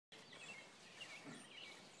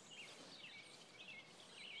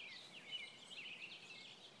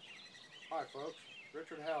Hi folks,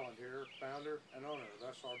 Richard Howland here, founder and owner of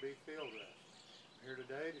SRB Field Rest. I'm here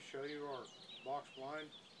today to show you our box blind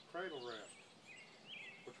cradle rest,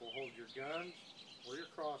 which will hold your guns or your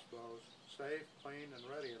crossbows safe, clean, and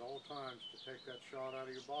ready at all times to take that shot out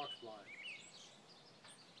of your box blind.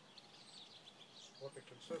 What they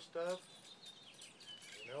consist of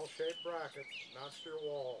is an L-shaped bracket mounts to your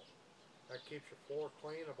wall. That keeps your floor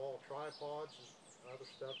clean of all tripods and other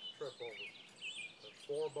stuff to trip over. There's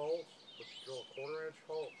 4 bolts, which drill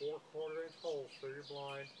four quarter-inch holes through your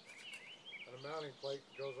blind, and a mounting plate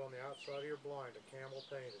that goes on the outside of your blind, a camel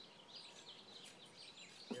painted.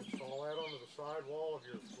 You install that onto the side wall of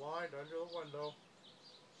your blind under the window,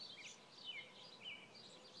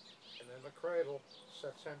 and then the cradle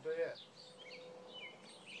sets into it.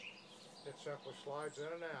 It simply slides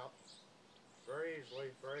in and out very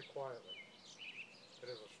easily, very quietly.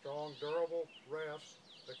 It is a strong, durable rest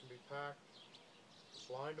that can be packed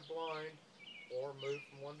blind to blind or moved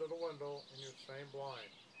from window to window in your same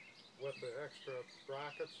blind, with the extra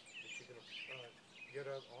brackets that you can get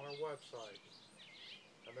on our website,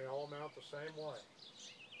 and they all mount the same way.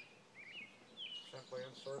 Simply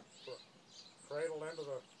insert the cradle into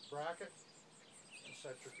the bracket and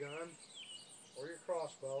set your gun or your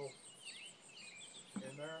crossbow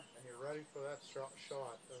in there, and you're ready for that shot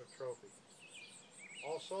at a trophy.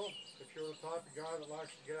 Also, if you're the type of guy that likes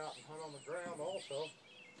to get out and hunt on the ground also,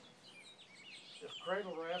 this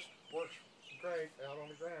cradle rest works great out on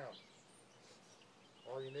the ground.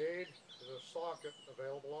 All you need is a socket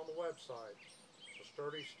available on the website. It's a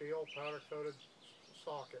sturdy steel powder-coated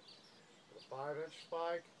socket with a 5-inch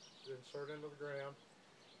spike to insert into the ground,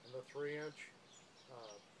 and the 3-inch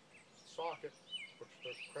socket which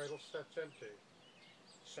the cradle sets into.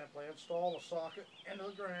 Simply install the socket into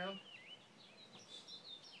the ground,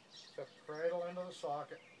 set the cradle into the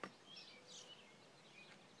socket,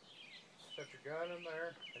 set your gun in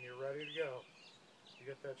there, and you're ready to go. You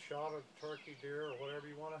get that shot of turkey, deer, or whatever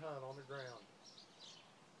you want to hunt on the ground.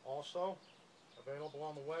 Also, available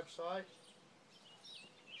on the website,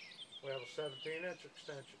 we have a 17-inch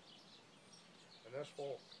extension. And this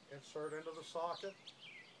will insert into the socket.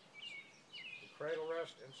 The cradle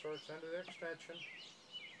rest inserts into the extension.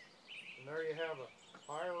 And there you have a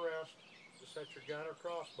higher rest to set your gun or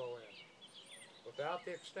crossbow in. Without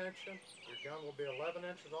the extension, your gun will be 11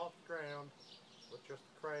 inches off the ground with just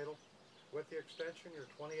the cradle. With the extension, you're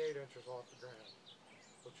 28 inches off the ground,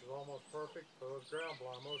 which is almost perfect for those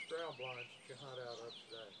most ground blinds that you hunt out of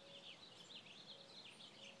today.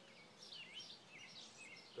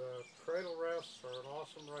 The cradle rests are an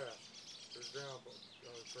awesome rest for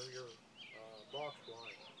your box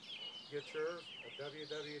blind. Get yours at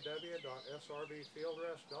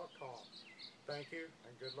www.srbfieldrest.com. Thank you,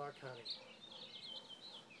 and good luck hunting.